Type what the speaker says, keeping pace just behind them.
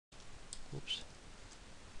Oops.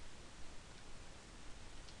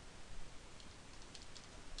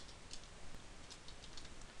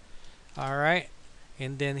 All right,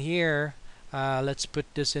 and then here, let's put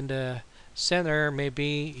this in the center.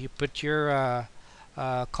 Maybe you put your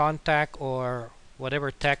contact or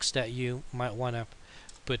whatever text that you might want to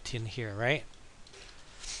put in here, right?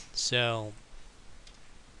 So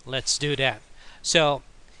let's do that. So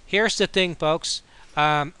here's the thing, folks.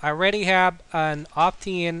 I already have an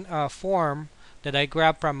opt-in form that I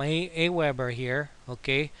grabbed from Aweber here,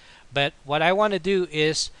 okay? But what I want to do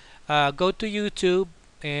is go to YouTube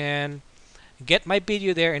and get my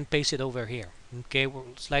video there and paste it over here. Okay,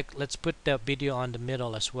 it's like let's put the video on the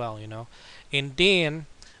middle as well, and then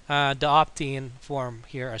the opt-in form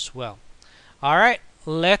here as well. All right,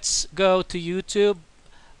 let's go to YouTube,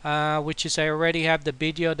 which is I already have the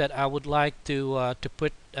video that I would like to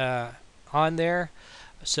put on there.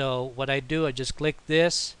 So what I do, I just click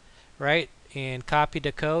this, right, and copy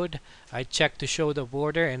the code. I check to show the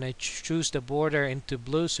border, and I choose the border into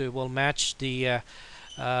blue, so it will match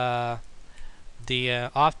uh, the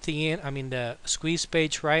opt-in, I mean the squeeze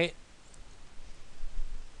page, right?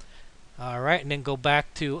 Alright, and then go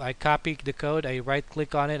back to, I copy the code, I right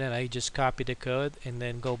click on it and I just copy the code, and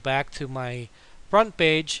then go back to my front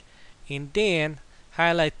page, and then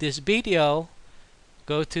highlight this video,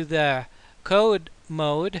 go to the code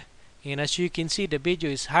mode, and as you can see the video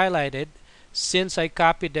is highlighted. Since I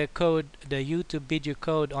copied the code, the YouTube video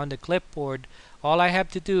code on the clipboard, all I have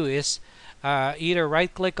to do is either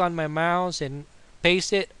right click on my mouse and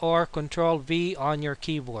paste it, or Control V on your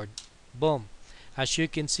keyboard. Boom. As you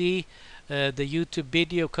can see, the YouTube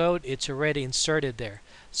video code, it's already inserted there.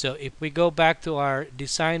 So if we go back to our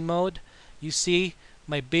design mode, you see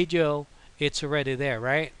my video, it's already there,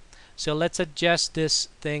 right? So let's adjust this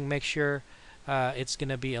thing, make sure it's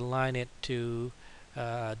gonna be aligned it to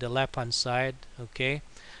the left hand side. Okay,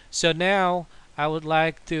 so now I would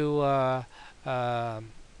like to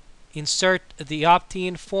insert the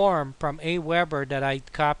opt-in form from Aweber that I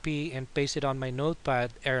copy and pasted on my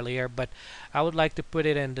notepad earlier, but I would like to put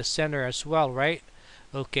it in the center as well, right?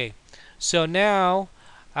 Okay, so now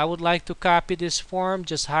I would like to copy this form.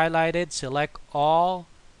 Just highlight it, select all,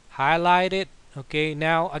 highlight it. Okay,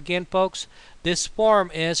 now again, folks, this form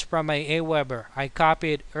is from my Aweber. I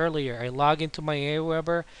copied earlier. I log into my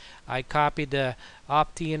Aweber, I copied the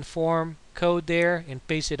opt-in form code there and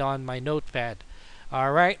paste it on my notepad.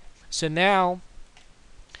 Alright, so now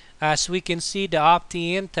as we can see, the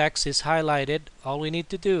opt-in text is highlighted. All we need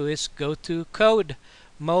to do is go to code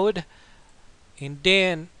mode, and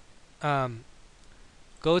then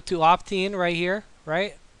go to opt-in right here,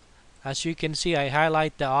 right? As you can see, I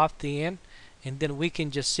highlight the opt-in, and then we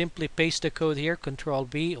can just simply paste the code here, Control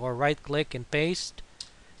V, or right click and paste,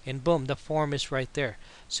 and boom, the form is right there.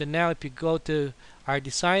 So now if you go to our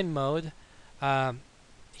design mode,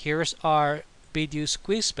 here's our video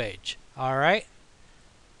squeeze page. Alright,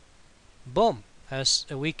 boom, as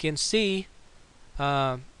we can see,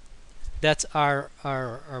 that's our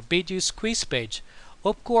video squeeze page.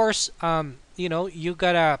 Of course, you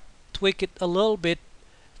gotta tweak it a little bit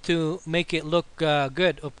to make it look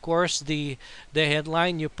good. Of course, the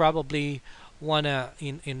headline, you probably wanna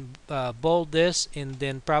in bold this, and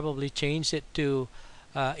then probably change it to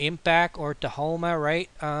impact or Tahoma, right?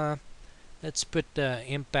 Let's put the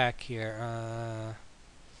impact here,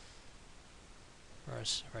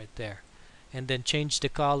 right there, and then change the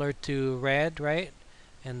color to red, right?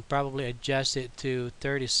 And probably adjust it to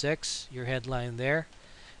 36, your headline there.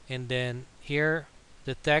 And then here,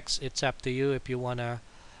 the text, it's up to you if you want to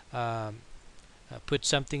put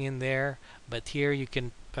something in there. But here you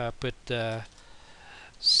can put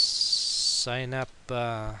sign up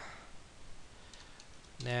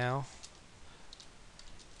now.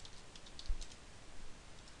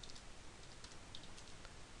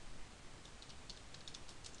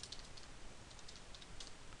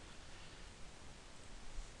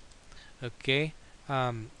 Okay,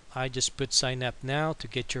 I just put sign up now to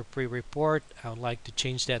get your free report. I would like to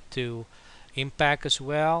change that to impact as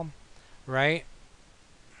well, right?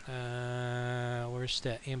 Where's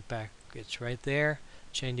the impact? It's right there.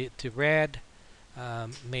 Change it to red.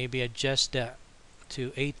 Maybe adjust that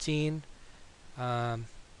to 18, and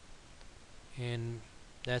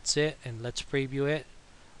that's it. And let's preview it.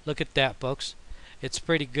 Look at that, folks. It's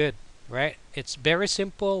pretty good, right? It's very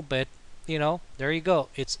simple, but there you go.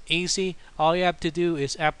 It's easy. All you have to do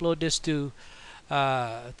is upload this to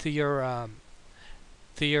your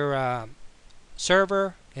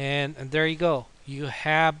server, and there you go. You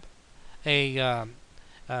have a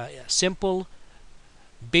simple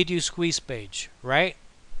video squeeze page, right?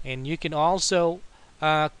 And you can also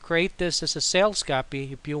create this as a sales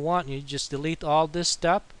copy. If you want, you just delete all this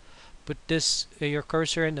stuff, put this your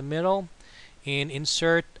cursor in the middle, and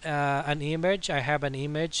insert an image. I have an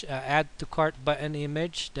image, add to cart button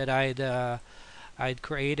image that I'd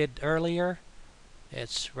created earlier.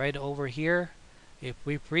 It's right over here. If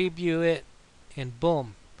we preview it, and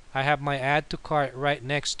boom, I have my add to cart right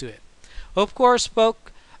next to it. Of course,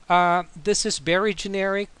 folks, this is very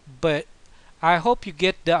generic, but I hope you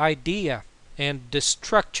get the idea and the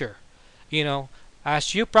structure. You know,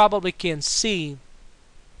 as you probably can see,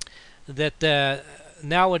 that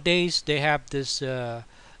nowadays they have this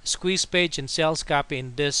squeeze page and sales copy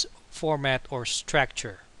in this format or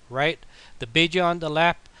structure, right? The video on the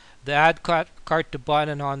left, the add cart to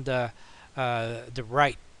button on the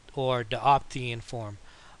right, or the opt-in form.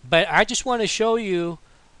 But I just want to show you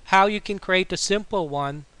how you can create a simple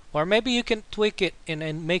one, or maybe you can tweak it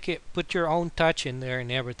and make it, put your own touch in there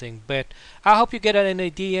and everything. But I hope you get an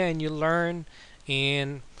idea and you learn.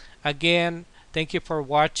 And again, thank you for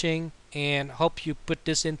watching, and hope you put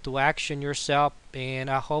this into action yourself. And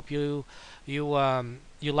I hope you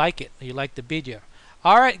like it. You like the video.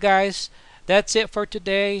 All right, guys, that's it for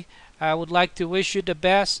today. I would like to wish you the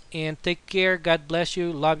best and take care. God bless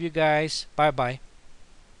you. Love you guys. Bye bye.